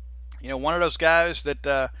 One of those guys that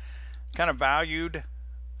kind of valued,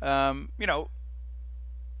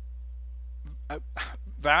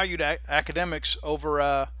 valued academics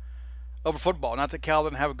over football. Not that Cal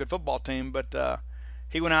didn't have a good football team, but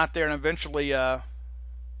he went out there and eventually,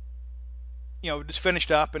 just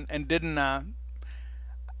finished up and didn't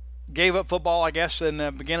gave up football, I guess, in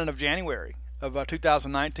the beginning of January of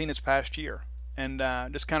 2019, this past year, and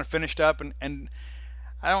just kind of finished up. And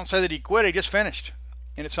I don't say that he quit; he just finished.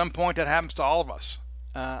 And at some point, that happens to all of us.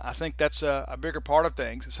 I think that's a bigger part of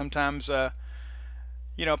things. Sometimes,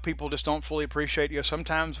 people just don't fully appreciate.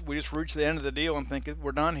 Sometimes we just reach the end of the deal and think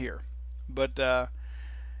we're done here. But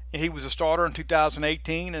he was a starter in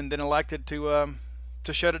 2018 and then elected to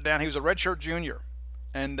shut it down. He was a redshirt junior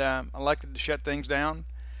and elected to shut things down.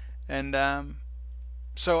 And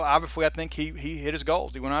so obviously I think he hit his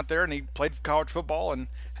goals. He went out there and he played college football and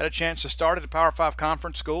had a chance to start at a Power 5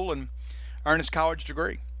 conference school and earn his college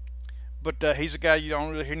degree. But he's a guy you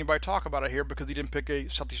don't really hear anybody talk about it here because he didn't pick a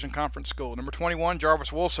Southeastern Conference school. Number 21,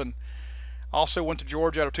 Jarvis Wilson, also went to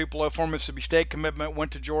Georgia out of Tupelo, former Mississippi State commitment,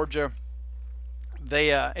 went to Georgia.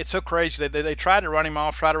 It's so crazy. They tried to run him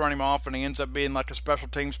off, and he ends up being like a special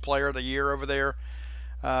teams player of the year over there.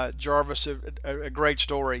 Jarvis, a great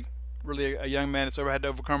story. Really a young man that's ever had to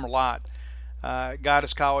overcome a lot. Got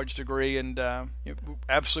his college degree, and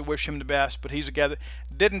absolutely wish him the best. But he's a guy that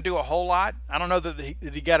didn't do a whole lot. I don't know that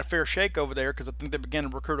he got a fair shake over there because I think they began to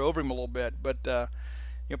recruit over him a little bit. But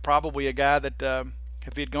probably a guy that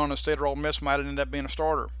if he had gone to State or Ole Miss might have ended up being a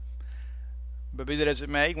starter. But be that as it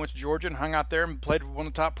may, he went to Georgia and hung out there and played with one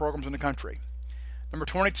of the top programs in the country. Number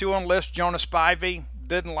 22 on the list, Jonas Spivey,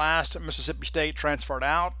 didn't last at Mississippi State, transferred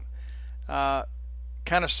out.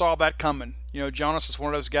 Kind of saw that coming. Jonas is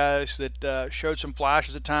one of those guys that showed some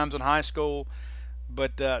flashes at times in high school,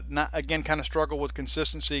 but kind of struggled with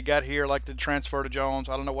consistency. Got here, like to transfer to Jones.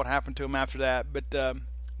 I don't know what happened to him after that, but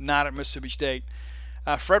not at Mississippi State.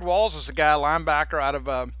 Fred Walls is a guy, linebacker out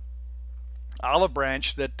of Olive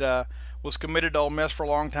Branch that was committed to Ole Miss for a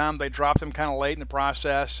long time. They dropped him kind of late in the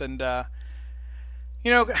process, and kind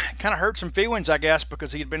of hurt some feelings, I guess,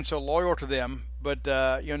 because he had been so loyal to them. But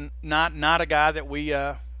not a guy that we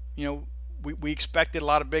expected a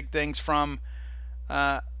lot of big things from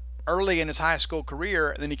early in his high school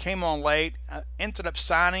career. And then he came on late, ended up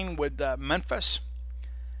signing with Memphis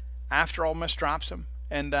after Ole Miss drops him,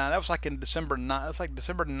 and that was like in December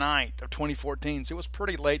 9th of 2014. So it was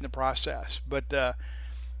pretty late in the process, but.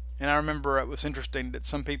 And I remember it was interesting that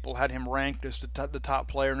some people had him ranked as the top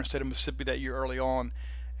player in the state of Mississippi that year early on,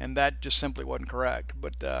 and that just simply wasn't correct.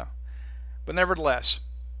 But nevertheless,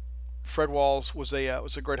 Fred Walls was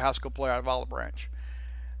a great high school player out of Olive Branch.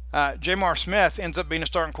 Jamar Smith ends up being a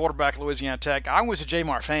starting quarterback at Louisiana Tech. I was a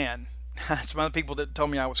Jamar fan. Some other people that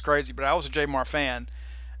told me I was crazy, but I was a Jamar fan.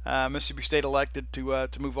 Mississippi State elected to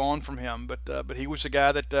move on from him, but he was a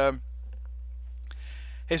guy that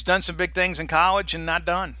has done some big things in college and not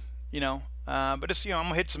done. But it's, I'm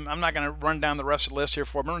gonna hit some. I'm not gonna run down the rest of the list here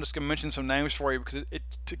for you. But I'm just gonna mention some names for you because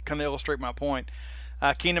to kind of illustrate my point.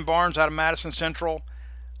 Keenan Barnes out of Madison Central,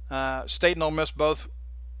 State and Ole Miss both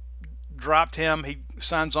dropped him. He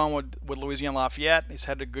signs on with Louisiana Lafayette. He's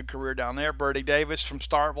had a good career down there. Brady Davis from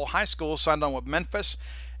Starkville High School signed on with Memphis.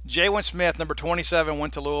 Jalen Smith, number 27,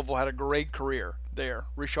 went to Louisville, had a great career there.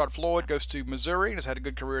 Richard Floyd goes to Missouri, has had a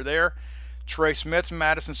good career there. Trey Smith from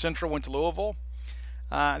Madison Central went to Louisville.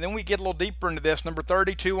 And then we get a little deeper into this. Number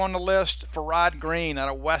 32 on the list, Farrod Green out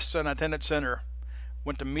of Weston Attendance Center.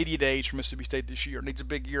 Went to Media Days for Mississippi State this year. Needs a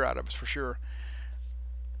big year out of us for sure.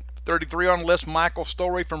 33 on the list, Michael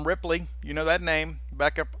Story from Ripley. You know that name.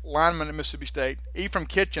 Backup lineman at Mississippi State. Ephraim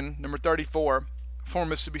Kitchen, number 34. Former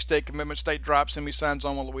Mississippi State commitment. State drops him. He signs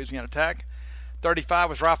on with Louisiana Tech. 35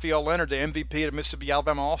 was Raphael Leonard, the MVP at the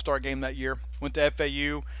Mississippi-Alabama All-Star game that year. Went to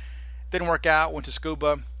FAU. Didn't work out. Went to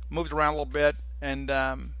Scuba. Moved around a little bit. And,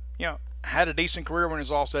 had a decent career when it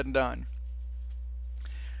was all said and done.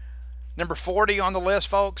 Number 40 on the list,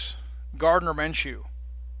 folks, Gardner Minshew.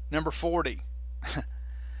 Number 40.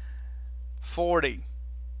 40.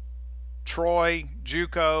 Troy,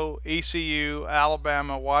 JUCO, ECU,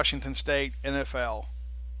 Alabama, Washington State, NFL.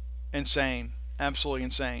 Insane. Absolutely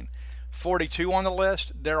insane. 42 on the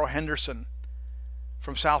list, Darrell Henderson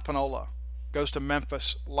from South Panola. Goes to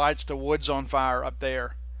Memphis, lights the woods on fire up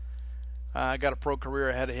there. Got a pro career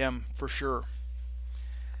ahead of him for sure.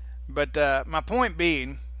 But my point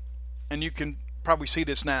being, and you can probably see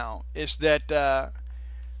this now, is that a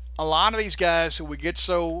lot of these guys who we get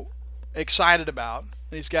so excited about,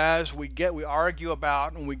 these guys we argue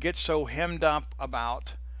about, and we get so hemmed up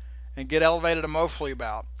about, and get elevated emotionally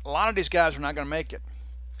about, a lot of these guys are not going to make it.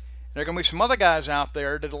 There are going to be some other guys out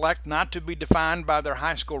there that elect not to be defined by their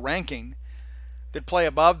high school ranking that play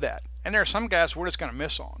above that. And there are some guys we're just going to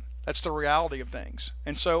miss on. That's the reality of things.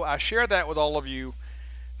 And so I share that with all of you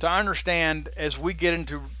to understand as we get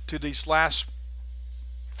into these last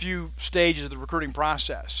few stages of the recruiting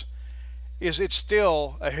process, is it's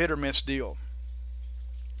still a hit or miss deal.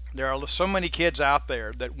 There are so many kids out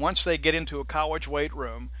there that once they get into a college weight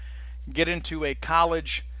room, get into a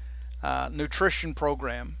college nutrition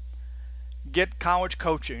program, get college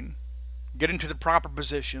coaching, get into the proper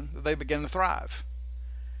position, they begin to thrive.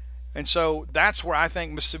 And so that's where I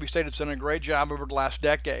think Mississippi State has done a great job over the last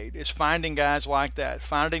decade, is finding guys like that,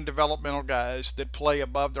 finding developmental guys that play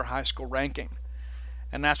above their high school ranking.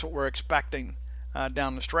 And that's what we're expecting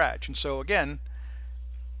down the stretch. And so, again,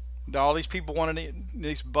 all these people wanting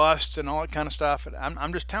these busts and all that kind of stuff.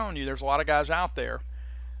 I'm just telling you, there's a lot of guys out there.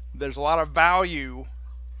 There's a lot of value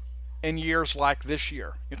in years like this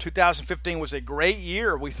year. 2015 was a great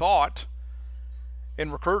year, we thought, in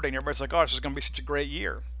recruiting. Everybody's like, oh, this is going to be such a great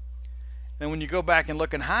year. And when you go back and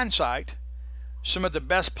look in hindsight, some of the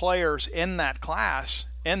best players in that class,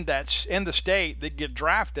 in the state that get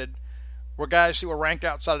drafted, were guys who were ranked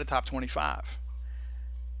outside of the top 25.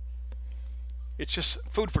 It's just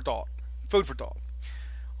food for thought. Food for thought.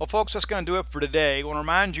 Well, folks, that's going to do it for today. I want to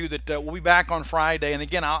remind you that we'll be back on Friday. And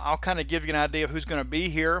again, I'll kind of give you an idea of who's going to be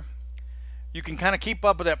here. You can kind of keep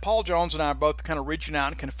up with that. Paul Jones and I are both kind of reaching out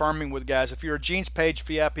and confirming with guys. If you're a Gene's Page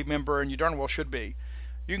VIP member, and you darn well should be,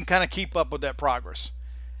 you can kind of keep up with that progress.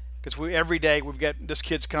 Because every day we've got this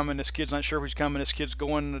kid's coming, this kid's not sure who's coming, this kid's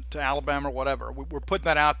going to Alabama or whatever. We're putting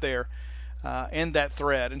that out there in that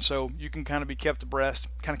thread. And so you can kind of be kept abreast,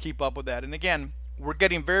 kind of keep up with that. And again, we're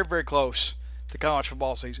getting very, very close to college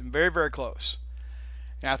football season. Very, very close.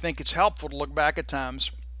 And I think it's helpful to look back at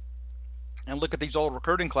times and look at these old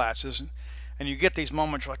recruiting classes, and you get these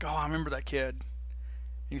moments like, oh, I remember that kid. And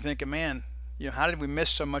you're thinking, man, how did we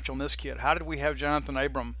miss so much on this kid? How did we have Jonathan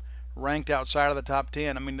Abram ranked outside of the top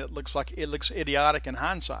 10? I mean, it looks idiotic in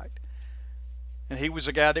hindsight. And he was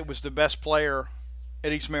a guy that was the best player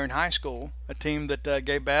at East Marion High School, a team that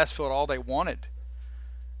gave Bassfield all they wanted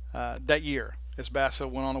that year, as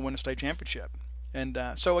Bassfield went on to win the state championship. And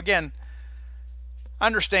so again,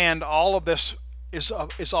 understand all of this is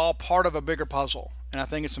all part of a bigger puzzle. And I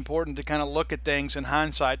think it's important to kind of look at things in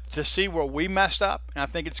hindsight to see where we messed up. And I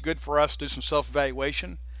think it's good for us to do some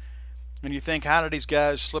self-evaluation. And you think, how did these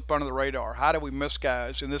guys slip under the radar? How do we miss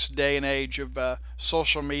guys in this day and age of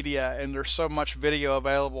social media? And there's so much video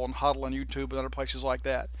available on Huddle and YouTube and other places like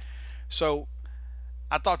that. So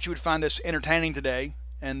I thought you would find this entertaining today.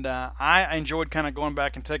 And I enjoyed kind of going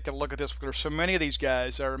back and taking a look at this, because there's so many of these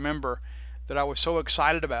guys I remember that I was so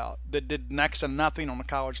excited about that did next to nothing on the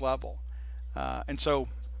college level. And so,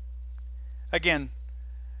 again,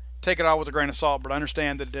 take it all with a grain of salt, but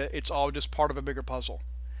understand that it's all just part of a bigger puzzle.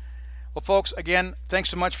 Well, folks, again, thanks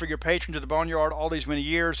so much for your patronage of the Boneyard all these many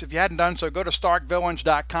years. If you hadn't done so, go to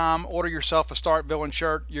StarkVillains.com, order yourself a Stark Villain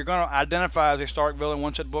shirt. You're going to identify as a Stark Villain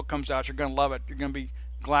once that book comes out. You're going to love it. You're going to be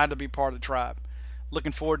glad to be part of the tribe.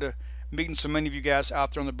 Looking forward to meeting so many of you guys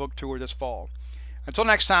out there on the book tour this fall. Until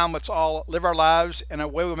next time, let's all live our lives in a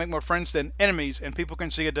way we make more friends than enemies, and people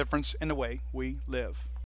can see a difference in the way we live.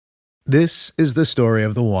 This is the story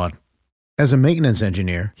of the one. As a maintenance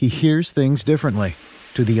engineer, he hears things differently.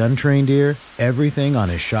 To the untrained ear, everything on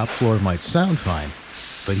his shop floor might sound fine,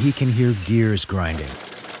 but he can hear gears grinding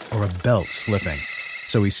or a belt slipping.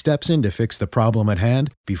 So he steps in to fix the problem at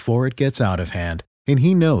hand before it gets out of hand. And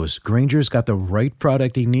he knows Grainger's got the right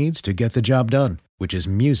product he needs to get the job done, which is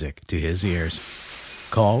music to his ears.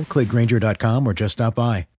 Call, click Grainger.com, or just stop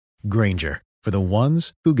by. Grainger, for the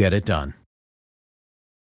ones who get it done.